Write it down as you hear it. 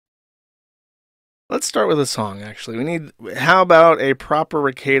Let's start with a song, actually. How about a proper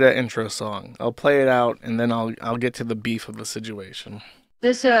Rekieta intro song? I'll play it out, and then I'll get to the beef of the situation.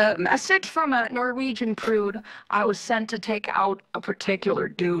 This message from a Norwegian prude. I was sent to take out a particular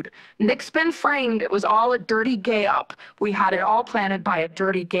dude. Nick's been framed. It was all a dirty gay up. We had it all planted by a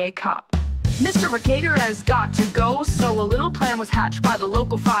dirty gay cop. Mr. Rekieta has got to go, so a little plan was hatched by the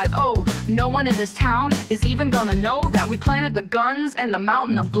local 5-0. No one in this town is even gonna know that we planted the guns and the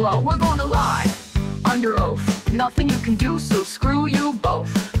mountain of blow. We're gonna lie under oath. Nothing you can do, so screw you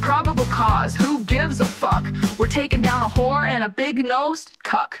both. Probable cause, who gives a fuck? We're taking down a whore and a big-nosed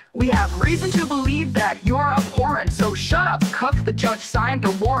cuck. We have reason to believe that you're abhorrent, so shut up, cuck. The judge signed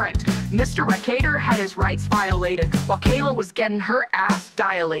the warrant. Mr. Rekieta had his rights violated, while Kayla was getting her ass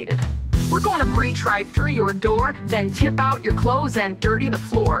dilated. We're gonna breach right through your door, then tip out your clothes and dirty the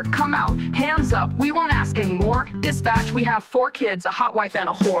floor. Come out, hands up, we won't ask anymore. Dispatch, we have 4 kids, a hot wife and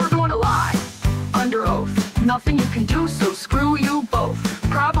a whore. We're gonna lie under oath. Nothing you can do, so screw you both.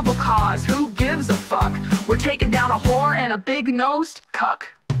 Probable cause, who gives a fuck? We're taking down a whore and a big-nosed cuck.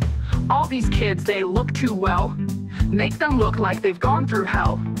 All these kids, they look too well. Make them look like they've gone through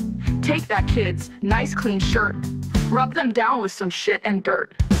hell. Take that kid's nice clean shirt, rub them down with some shit and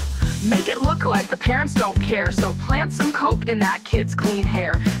dirt. Make it look like the parents don't care, so plant some coke in that kid's clean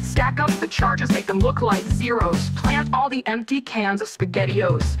hair. Stack up the charges, make them look like zeros. Plant all the empty cans of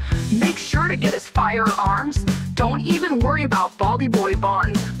SpaghettiOs. Make sure to get his firearms. Don't even worry about Baldy Boy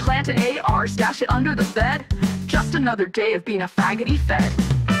Barton. Plant an AR, stash it under the bed. Just another day of being a faggoty fed.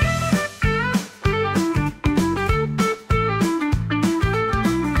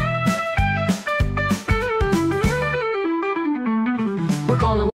 We're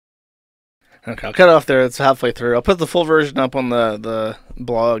gonna Okay, I'll cut it off there. It's halfway through. I'll put the full version up on the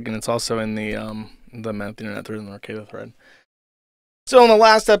blog, and it's also in the Mount the Internet through the Rekieta thread. So in the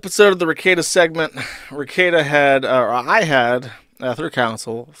last episode of the Rekieta segment, Rekieta had, or I had, through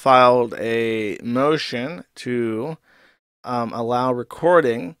council, filed a motion to allow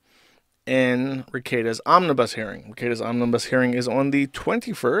recording in Rekieta's omnibus hearing. Rekieta's omnibus hearing is on the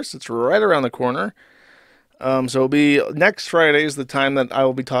 21st. It's right around the corner. So it'll be next Friday is the time that I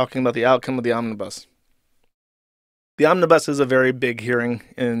will be talking about the outcome of the omnibus. The omnibus is a very big hearing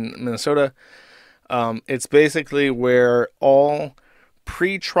in Minnesota. It's basically where all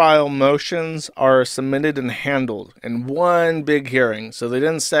pre-trial motions are submitted and handled in one big hearing. So they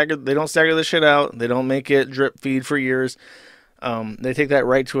don't stagger this shit out. They don't make it drip feed for years. They take that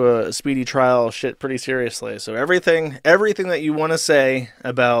right to a speedy trial shit pretty seriously. So everything that you want to say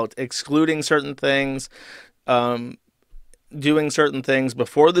about excluding certain things, doing certain things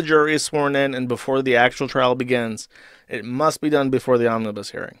before the jury is sworn in and before the actual trial begins, it must be done before the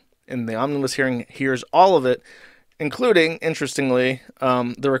omnibus hearing. And the omnibus hearing hears all of it, including, interestingly,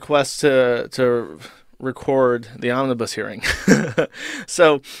 the request to record the omnibus hearing.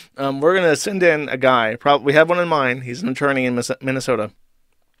 So we're going to send in a guy. We have one in mind. He's an attorney in Minnesota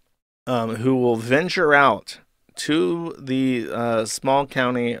who will venture out to the small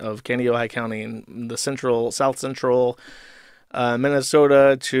county of Kandiyohi County in the south central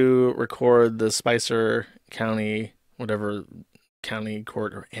Minnesota to record the Spicer County, whatever county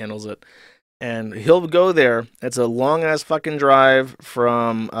court handles it. And he'll go there. It's a long-ass fucking drive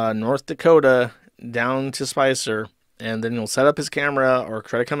from North Dakota down to Spicer, and then he'll set up his camera or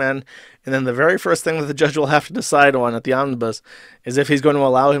try to come in, and then the very first thing that the judge will have to decide on at the omnibus is if he's going to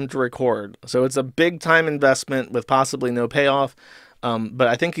allow him to record. So it's a big time investment with possibly no payoff, but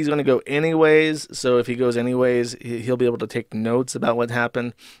I think he's going to go anyways. So if he goes anyways, he'll be able to take notes about what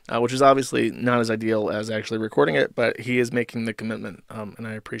happened, which is obviously not as ideal as actually recording it, but he is making the commitment, and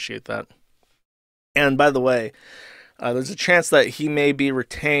I appreciate that. And by the way, there's a chance that he may be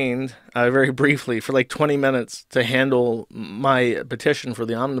retained very briefly for like 20 minutes to handle my petition for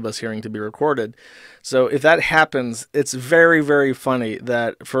the omnibus hearing to be recorded. So if that happens, it's very, very funny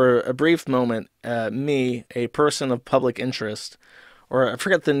that for a brief moment, me, a person of public interest, or I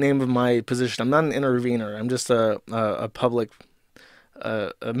forget the name of my position. I'm not an intervener. I'm just a public,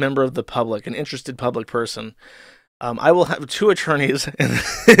 a member of the public, an interested public person. I will have 2 attorneys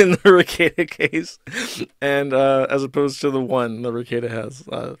in the Rekieta case, and as opposed to the one the Rekieta has.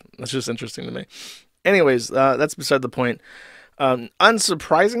 That's just interesting to me. Anyways, that's beside the point.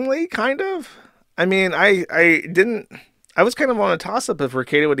 Unsurprisingly, kind of. I mean, I was kind of on a toss-up if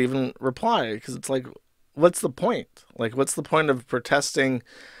Rekieta would even reply, because it's like, what's the point? Like, what's the point of protesting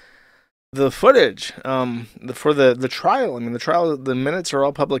the footage for the trial? I mean, the minutes are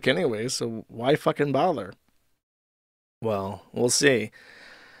all public anyway, so why fucking bother? Well, we'll see.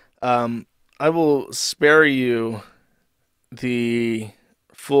 I will spare you the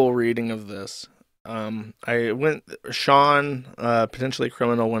full reading of this. Sean, potentially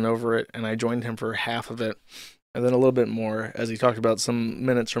criminal, went over it, and I joined him for half of it, and then a little bit more as he talked about some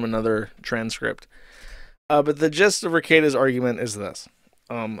minutes from another transcript. But the gist of Rekieta's argument is this.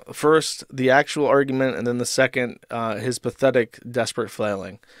 First, the actual argument, and then the second, his pathetic, desperate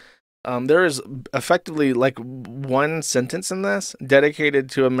flailing. There is effectively like one sentence in this dedicated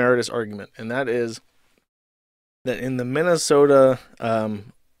to a meritorious argument, and that is that in the Minnesota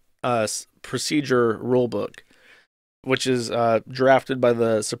procedure rulebook, which is drafted by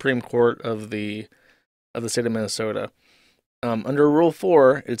the Supreme Court of the state of Minnesota, under Rule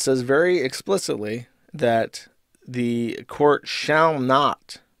 4, it says very explicitly that the court shall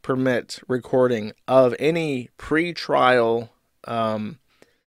not permit recording of any pretrial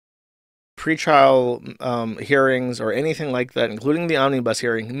hearings or anything like that, including the omnibus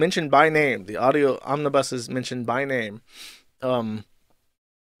hearing, mentioned by name. The audio omnibus is mentioned by name. And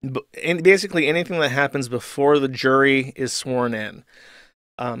basically anything that happens before the jury is sworn in.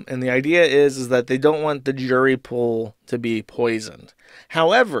 And the idea is that they don't want the jury pool to be poisoned.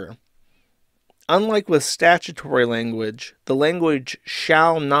 However, unlike with statutory language, the language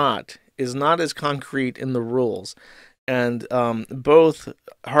shall not is not as concrete in the rules. And both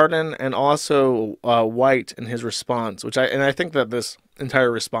Hardin and also White in his response, I think that this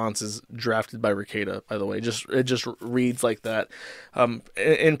entire response is drafted by Rekieta, by the way. It just reads like that.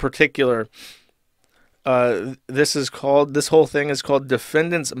 In particular, this whole thing is called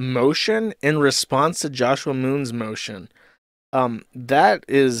defendant's motion in response to Joshua Moon's motion. That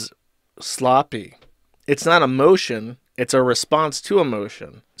is sloppy. It's not a motion. It's a response to a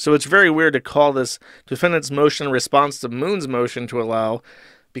motion. So it's very weird to call this defendant's motion in response to Moon's motion to allow,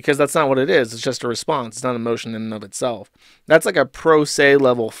 because that's not what it is. It's just a response. It's not a motion in and of itself. That's like a pro se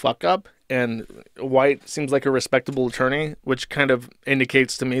level fuck up, and White seems like a respectable attorney, which kind of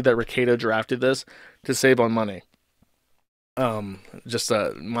indicates to me that Rekieta drafted this to save on money.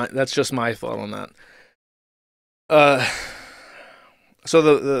 That's just my thought on that. So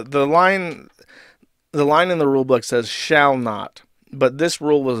the line in the rule book says shall not, but this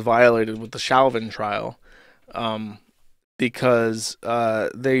rule was violated with the Chauvin trial, because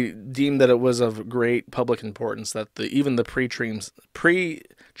they deemed that it was of great public importance that even the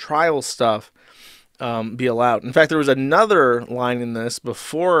pre-trial stuff be allowed. In fact, there was another line in this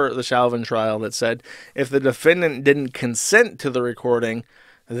before the Chauvin trial that said if the defendant didn't consent to the recording,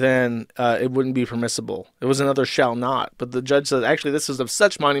 then it wouldn't be permissible. It was another shall not. But the judge said, actually, this is of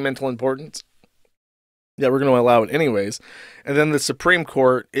such monumental importance that we're going to allow it anyways. And then the Supreme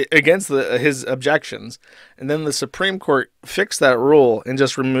Court, against his objections, and then the Supreme Court fixed that rule and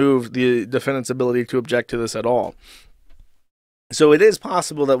just removed the defendant's ability to object to this at all. So it is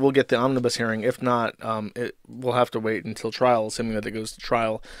possible that we'll get the omnibus hearing. If not, we'll have to wait until trial, assuming that it goes to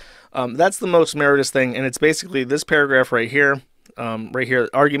trial. That's the most meritorious thing, and it's basically this paragraph right here.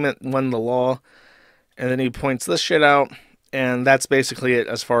 Argument won the law, and then he points this shit out, and that's basically it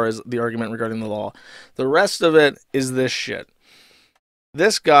as far as the argument regarding the law. The rest of it is this shit.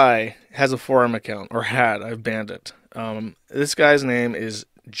 This guy has a forum account, or had. I've banned it. This guy's name is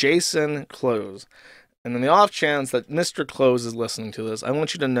Jason Close. And in the off chance that Mr. Close is listening to this, I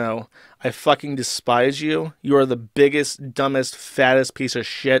want you to know I fucking despise you. You are the biggest, dumbest, fattest piece of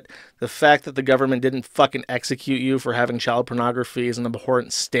shit. The fact that the government didn't fucking execute you for having child pornography is an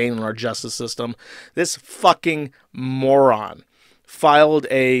abhorrent stain on our justice system. This fucking moron filed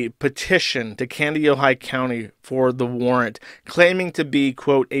a petition to Candiota County for the warrant, claiming to be,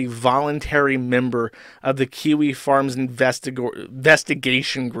 quote, a voluntary member of the Kiwi Farms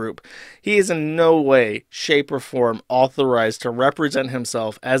investigation group. He is in no way, shape, or form authorized to represent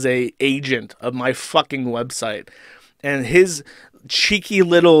himself as an agent of my fucking website. And his cheeky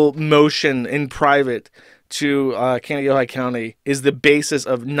little motion in private to Candiota County is the basis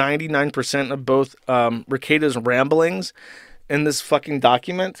of 99% of both Rekieta's ramblings in this fucking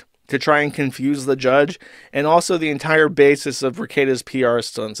document to try and confuse the judge, and also the entire basis of Rekieta's PR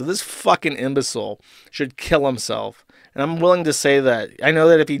stunt. So this fucking imbecile should kill himself. And I'm willing to say that. I know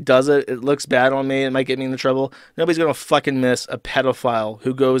that if he does it, it looks bad on me. It might get me into trouble. Nobody's going to fucking miss a pedophile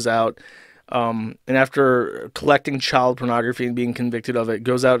who goes out and after collecting child pornography and being convicted of it,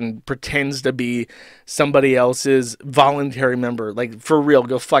 goes out and pretends to be somebody else's voluntary member. Like, for real,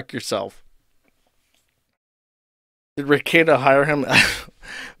 go fuck yourself. Did Rekieta hire him?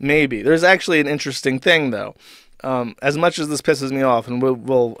 Maybe. There's actually an interesting thing, though. As much as this pisses me off, and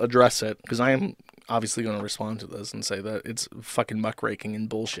we'll address it, because I am obviously going to respond to this and say that it's fucking muckraking and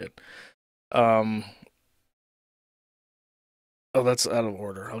bullshit. Oh, that's out of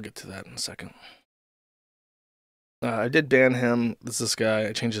order. I'll get to that in a second. I did ban him. This guy.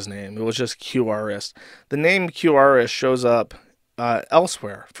 I changed his name. It was just Qriist. The name Qriist shows up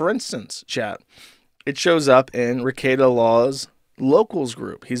elsewhere. For instance, chat. It shows up in Rekieta Law's locals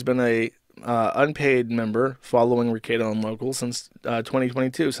group. He's been a unpaid member following Rekieta on locals since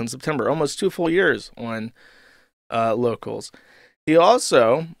 2022, since September. Almost 2 full years on locals. He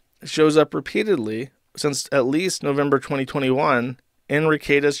also shows up repeatedly since at least November 2021 in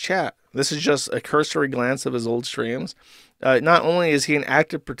Rekieta's chat. This is just a cursory glance of his old streams. Not only is he an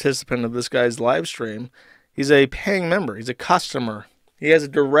active participant of this guy's live stream, he's a paying member. He's a customer. He has a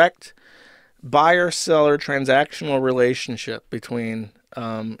direct buyer-seller transactional relationship between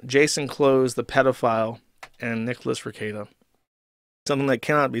Jason Close, the pedophile, and Nicholas Rekieta. Something that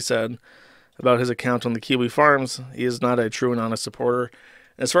cannot be said about his account on the Kiwi Farms. He is not a true and honest supporter.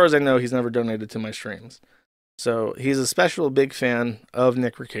 As far as I know, he's never donated to my streams. So he's a special big fan of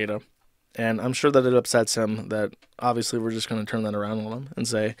Nick Rekieta. And I'm sure that it upsets him that obviously we're just going to turn that around on him and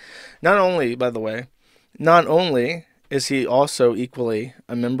say, not only, by the way, not only is he also equally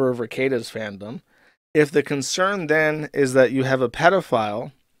a member of Rekieta's fandom, if the concern then is that you have a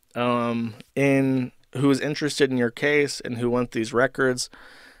pedophile who is interested in your case and who wants these records,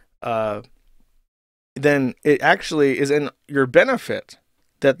 then it actually is in your benefit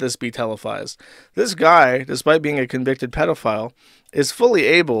that this be televised. This guy, despite being a convicted pedophile, is fully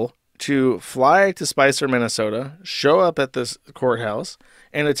able to fly to Spicer, Minnesota, show up at this courthouse,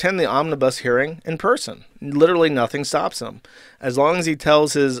 and attend the omnibus hearing in person. Literally nothing stops him. As long as he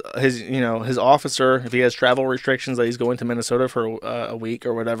tells his officer, if he has travel restrictions, that he's going to Minnesota for a week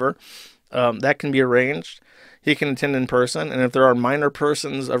or whatever, that can be arranged. He can attend in person, and if there are minor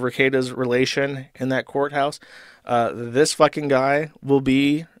persons of Rekieta's relation in that courthouse, this fucking guy will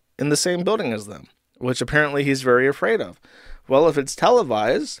be in the same building as them, which apparently he's very afraid of. Well, if it's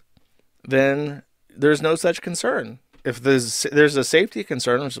televised, then there's no such concern. If there's a safety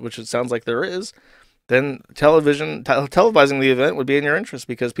concern, which it sounds like there is, then televising the event would be in your interest,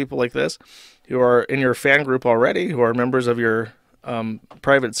 because people like this, who are in your fan group already, who are members of your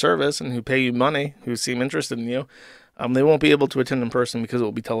private service and who pay you money, who seem interested in you, they won't be able to attend in person because it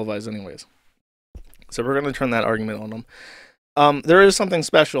will be televised anyways. So we're going to turn that argument on them. There is something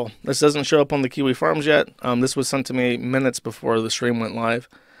special. This doesn't show up on the Kiwi Farms yet. This was sent to me minutes before the stream went live.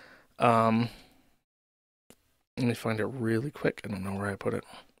 Let me find it really quick. I don't know where I put it.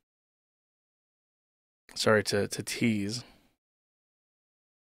 Sorry to tease.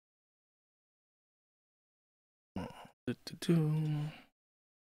 I have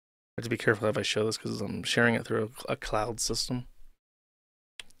to be careful if I show this because I'm sharing it through a cloud system.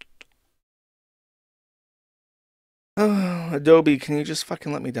 Oh, Adobe, can you just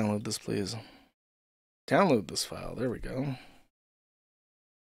fucking let me download this, please? Download this file. There we go.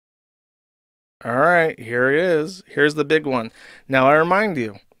 All right, here it is. Here's the big one. Now, I remind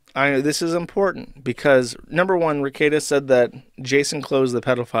you, this is important because, number one, Rekieta said that Jason Close, the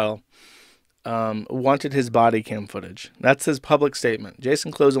pedophile, wanted his body cam footage. That's his public statement.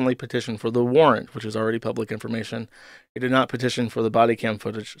 Jason Close only petitioned for the warrant, which is already public information. He did not petition for the body cam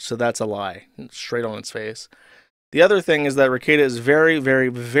footage, so that's a lie, straight on its face. The other thing is that Rekieta is very, very,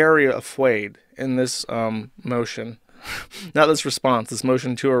 very afraid in this motion. Not this response, this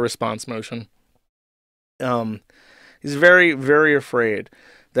motion to a response motion. He's very, very afraid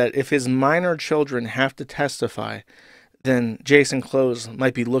that if his minor children have to testify, then Jason Close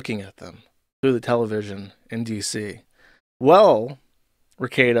might be looking at them through the television in D.C. Well,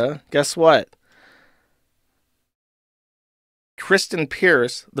 Rekieta, guess what? Kristen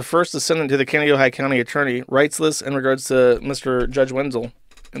Pierce, the first assistant to the Canada County Attorney, writes this in regards to Mr. Judge Wenzel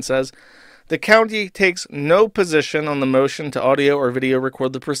and says, the county takes no position on the motion to audio or video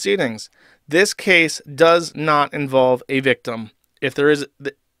record the proceedings. This case does not involve a victim. If there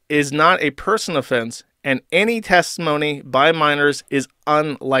is not a person offense, and any testimony by minors is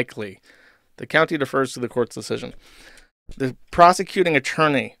unlikely. The county defers to the court's decision. The prosecuting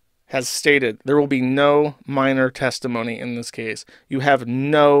attorney has stated there will be no minor testimony in this case. You have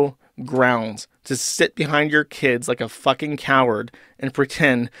no grounds to sit behind your kids like a fucking coward and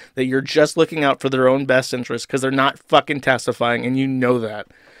pretend that you're just looking out for their own best interest because they're not fucking testifying, and you know that.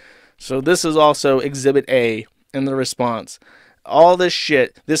 So this is also Exhibit A in the response. All this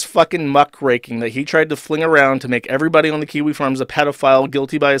shit, this fucking muckraking that he tried to fling around to make everybody on the Kiwi Farms a pedophile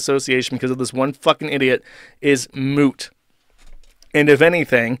guilty by association because of this one fucking idiot is moot. And if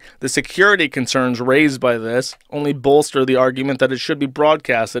anything, the security concerns raised by this only bolster the argument that it should be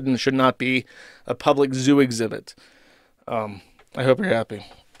broadcasted and should not be a public zoo exhibit. I hope you're happy.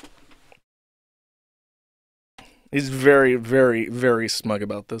 He's very, very, very smug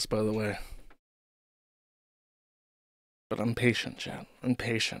about this, by the way. But I'm patient, Chad. I'm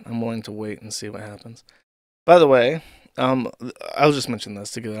patient. I'm willing to wait and see what happens. By the way, I'll just mention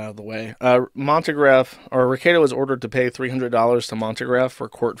this to get it out of the way. Rekieta was ordered to pay $300 to Montegraph for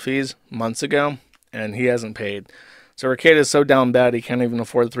court fees months ago, and he hasn't paid. So Rekieta is so down bad he can't even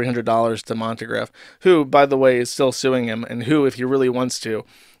afford $300 to Montegraph, who, by the way, is still suing him, and who, if he really wants to,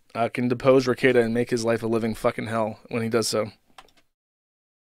 can depose Rekieta and make his life a living fucking hell when he does so.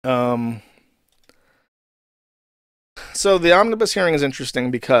 So the omnibus hearing is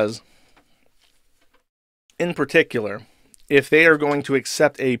interesting because, in particular, if they are going to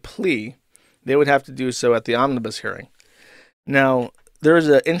accept a plea, they would have to do so at the omnibus hearing. Now, there is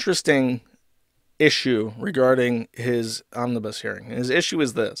an interesting issue regarding his omnibus hearing. His issue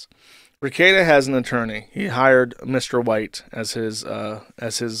is this. Rekieta has an attorney. He hired Mr. White as his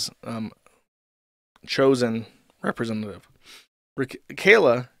chosen representative.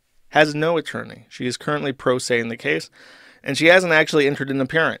 Kayla has no attorney. She is currently pro se in the case, and she hasn't actually entered an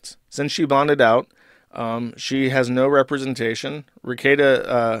appearance. Since she bonded out, she has no representation.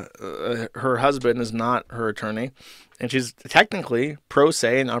 Rekieta, her husband, is not her attorney, and she's technically pro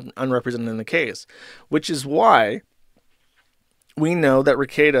se and unrepresented in the case, which is why we know that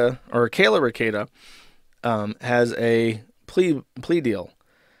Kayla Rekieta, has a plea deal.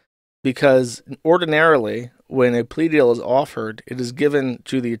 Because ordinarily, when a plea deal is offered, it is given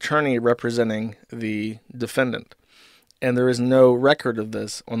to the attorney representing the defendant. And there is no record of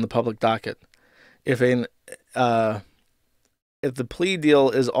this on the public docket. If the plea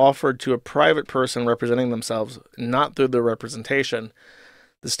deal is offered to a private person representing themselves, not through their representation,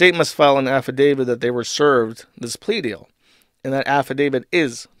 the state must file an affidavit that they were served this plea deal. And that affidavit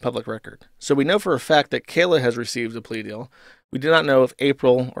is public record. So we know for a fact that Kayla has received a plea deal. We do not know if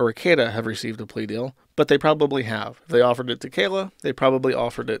April or Rekieta have received a plea deal, but they probably have. If they offered it to Kayla, they probably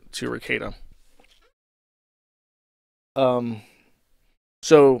offered it to Rekieta.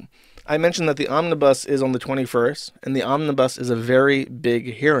 So I mentioned that the omnibus is on the 21st, and the omnibus is a very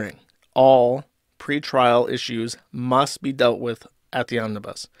big hearing. All pretrial issues must be dealt with at the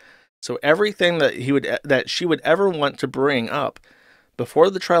omnibus. So everything that she would ever want to bring up before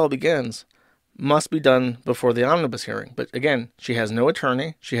the trial begins must be done before the omnibus hearing. But again, she has no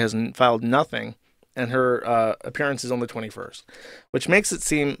attorney. She has filed nothing, and her appearance is on the 21st, which makes it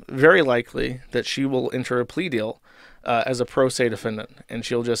seem very likely that she will enter a plea deal as a pro se defendant, and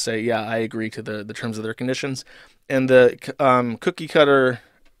she'll just say, yeah, I agree to the terms of their conditions. And the cookie cutter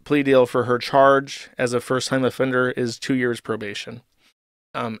plea deal for her charge as a first-time offender is 2 years probation.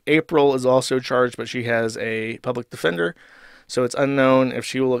 April is also charged, but she has a public defender, so it's unknown if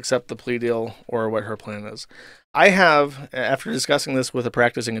she will accept the plea deal or what her plan is. I have, after discussing this with a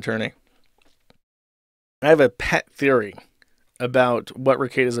practicing attorney, I have a pet theory about what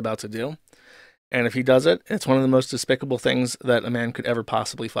Rekieta is about to do. And if he does it, it's one of the most despicable things that a man could ever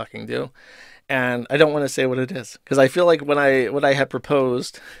possibly fucking do. And I don't want to say what it is, because I feel like what I had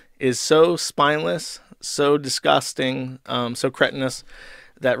proposed is so spineless, so disgusting, so cretinous,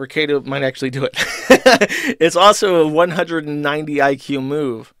 that Rekieta might actually do it. It's also a 190 IQ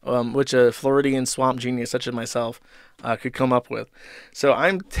move, which a Floridian swamp genius such as myself could come up with. So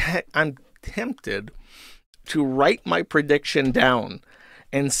I'm tempted to write my prediction down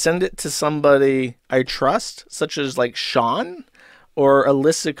and send it to somebody I trust, such as like Sean or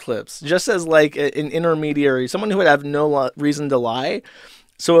Alyssa Clips, just as like an intermediary, someone who would have no reason to lie.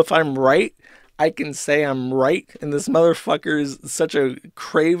 So if I'm right, I can say I'm right, and this motherfucker is such a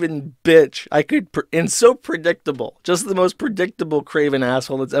craven bitch. And so predictable, just the most predictable craven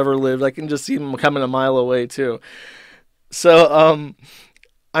asshole that's ever lived. I can just see him coming a mile away too. So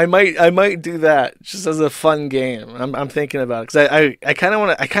I might do that just as a fun game. I'm thinking about it because I kind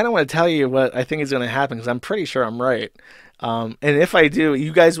of want to tell you what I think is going to happen, because I'm pretty sure I'm right. And if I do,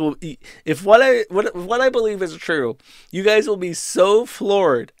 you guys will. If what I believe is true, you guys will be so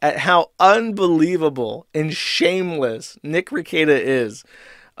floored at how unbelievable and shameless Nick Rekieta is.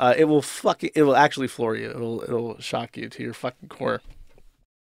 It will actually floor you. It'll shock you to your fucking core.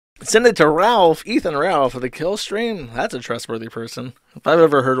 Send it to Ralph, Ethan Ralph of the Kill Stream. That's a trustworthy person. If I've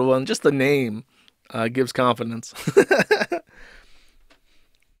ever heard of one, just the name gives confidence.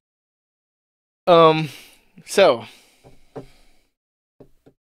 So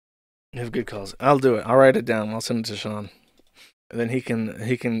you have good calls. I'll do it. I'll write it down. I'll send it to Sean, and then he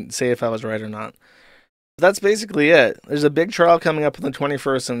can say if I was right or not. That's basically it. There's a big trial coming up on the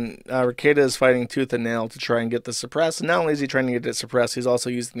 21st, and Rekieta is fighting tooth and nail to try and get this suppressed. And not only is he trying to get it suppressed, he's also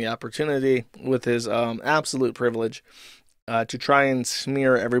using the opportunity with his absolute privilege to try and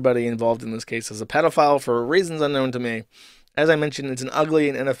smear everybody involved in this case as a pedophile for reasons unknown to me. As I mentioned, it's an ugly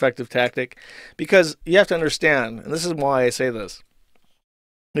and ineffective tactic because you have to understand, and this is why I say this.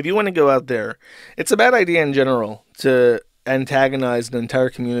 If you want to go out there, it's a bad idea in general to antagonize an entire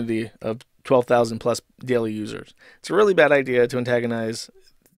community of 12,000 plus daily users. It's a really bad idea to antagonize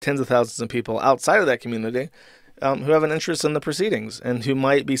tens of thousands of people outside of that community who have an interest in the proceedings and who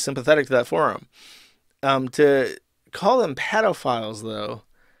might be sympathetic to that forum. To call them pedophiles, though,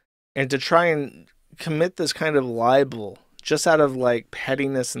 and to try and commit this kind of libel just out of like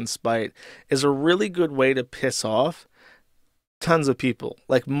pettiness and spite is a really good way to piss off tons of people.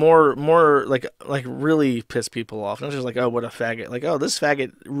 Like more like really piss people off. Not just like, oh, what a faggot. Like, oh, this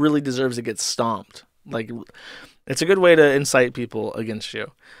faggot really deserves to get stomped. Like, it's a good way to incite people against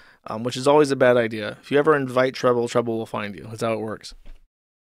you, which is always a bad idea. If you ever invite trouble, trouble will find you. That's how it works.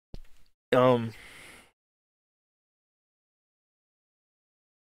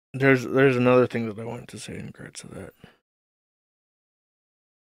 There's another thing that I wanted to say in regards to that.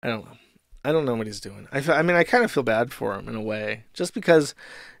 I don't know. I don't know what he's doing. I mean, I kind of feel bad for him in a way, just because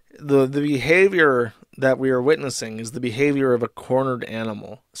the behavior that we are witnessing is the behavior of a cornered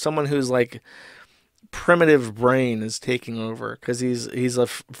animal, someone who's like primitive brain is taking over because he's a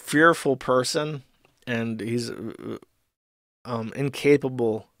fearful person and he's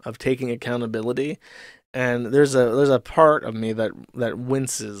incapable of taking accountability. And there's a part of me that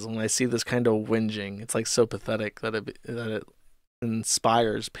winces when I see this kind of whinging. It's like so pathetic that it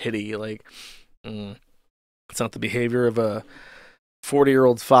inspires pity. Like, it's not the behavior of a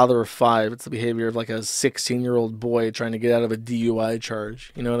 40-year-old father of 5. It's the behavior of like a 16-year-old boy trying to get out of a DUI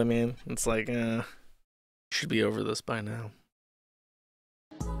charge. You know what I mean? It's like, you should be over this by now.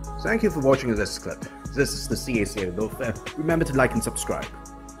 Thank you for watching this clip. This is the CACA. Remember to like and subscribe.